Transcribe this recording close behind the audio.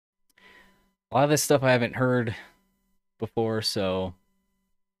A lot of this stuff I haven't heard before, so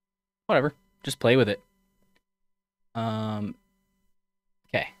whatever. Just play with it. Okay,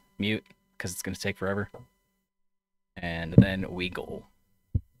 mute, because it's going to take forever. And then we go.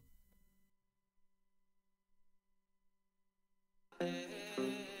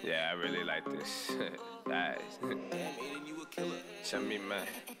 Yeah, I really like this. Nice. Send me, man.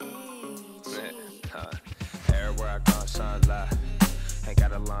 Everywhere I go, sun light. Ain't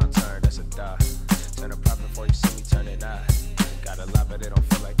got a long turn, that's a dot. Turn a profit before you see me turn it out. Got a lot, but they don't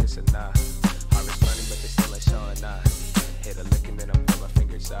feel like it's enough. Harvest money, but they still ain't showing up. Hit a lick and then I pull my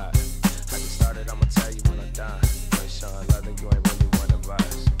fingers out. I just started, I'ma tell you when I'm done. You ain't showing love, then you ain't really one of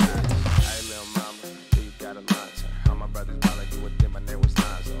us. Hey, little mama, do you got a long turn? All my brothers ballin', you with them, my name was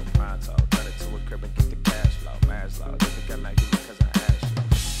Lonzo. Pronto, turn it to a crib and get the cash flow. Maslow, they think I like you because I asked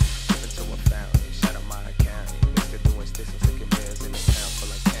you. Give it to a family, shout out my account. Mr. doing sticks and sticking bills in the town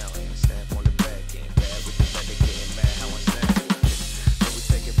full of counting. Stamp on the back end, bad with the weather, getting mad how I stand. So we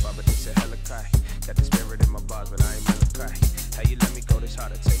take it far, but this a hella cry. Got the spirit in my bars, but I ain't gonna cry. How you let me go this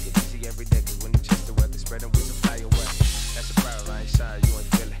hard, I take it easy every day. Cause when you chase the weather spreading, we can fly away. That's a problem, I ain't shy, you ain't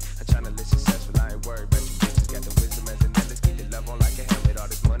feel it. I'm tryna live successful, I ain't worried about you bitches. Got the wisdom as an endless, keep the love on like a helmet.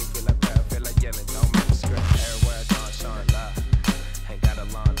 All this money feel like power, feel like yelling, don't make me scream. Everywhere I go, I'm showing love. Ain't got a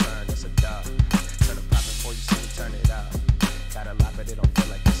long turn, that's a dog. Turn the pop before you see me turn it out. Got a lot, but it don't feel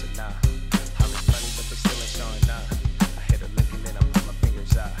like it's enough. Harvest money, but they still ain't showing up. I hit a lick and then I put my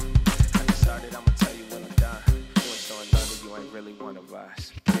fingers out. I just started, I'ma tell you when I'm done. You ain't showing love, and you ain't really one of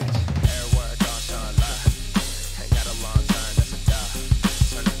us. Bitch, everywhere I go, I'm showing love. Ain't got a long turn, that's a dog.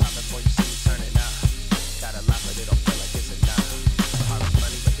 Turn the pop before you see me turn it out. Got a lot, but it don't feel like it's enough. Harvest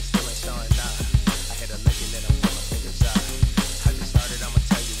money, but they still ain't showing up. I hit a lick and then I put my fingers out. I just started, I'ma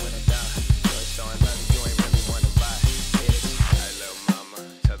tell you when I'm done. You ain't showing love, and you ain't really one of us. Bitch, hey little mama,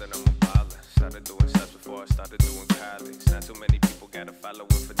 tell that I'm a baller. Started doing stuff before I started doing college. Not too many people got a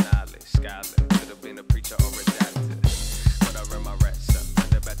following for knowledge. Scholar, could have been a preacher or a doctor. But I run my rats up,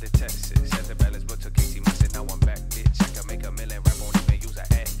 turned about to Texas. Set the balance, but took easy months and now I'm back, bitch. I can make a million, rap won't even use an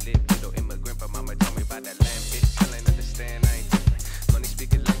ad-lib. Little immigrant, but mama told me about that land, bitch. Still ain't understand, I ain't different. Money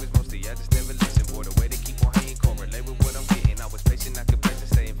speaking language, mostly I just never listen. Boy, the way they keep on hating, correlate with what I'm getting. I was patient, I could place and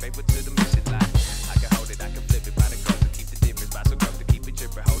stay in favor to the mission line. I can hold it, I can flip it, by the girls to keep the difference. By so girls to keep it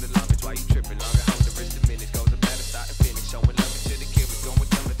dripping, hold it long, bitch, why you tripping? Longer, hold the wrist, the minutes, goes about to start and finish. Showing love until the kid was going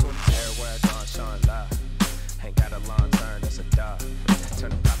down to 20. Everywhere I go, I'm showing love. Ain't got a long turn, that's a dog.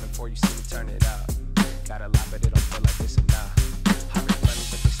 Turn the pop before you see me turn it out. Got a lot, but it don't feel like it's enough. Harvest money,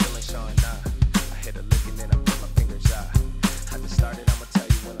 but they still ain't showing up. I hit a lick and then I put my fingers out. I just started, I'ma tell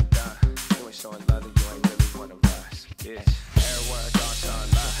you when I'm done. You ain't showing love, and you ain't really one of us. Bitch, everywhere I go, I'm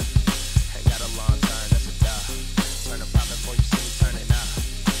showing love. Ain't got a long turn, that's a dog. Turn the pop before you see me turn it out.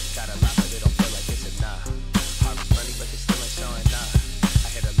 Got a lot, but it don't feel like it's enough. Harvest money, but they still ain't showing up. I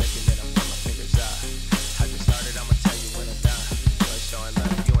hit a lick and then I put my fingers out. I just started, I'ma tell you when I'm done. You ain't showing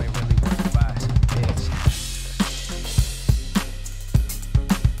love, you ain't really one of us. Bitch.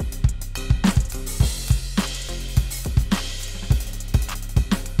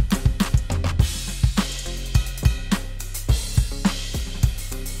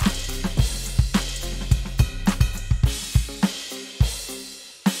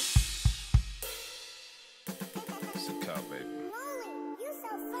 It's a call, baby.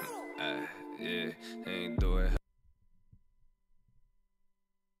 Yeah, ain't do it.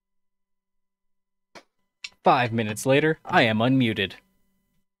 5 minutes later, I am unmuted.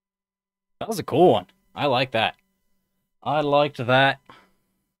 That was a cool one. I like that. I liked that.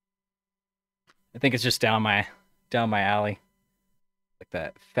 I think it's just down my alley. Like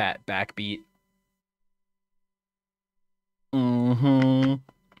that fat backbeat. Mm-hmm.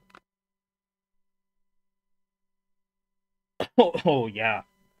 Oh yeah.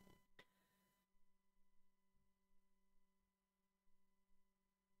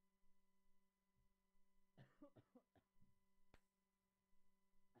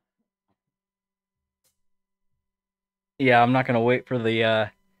 Yeah, I'm not gonna wait for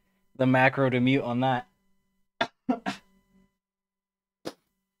the macro to mute on that.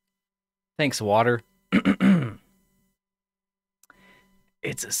 Thanks, water.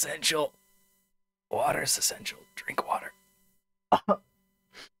 It's essential. Water's essential. Drink water.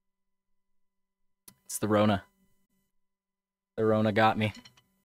 It's the Rona. The Rona got me.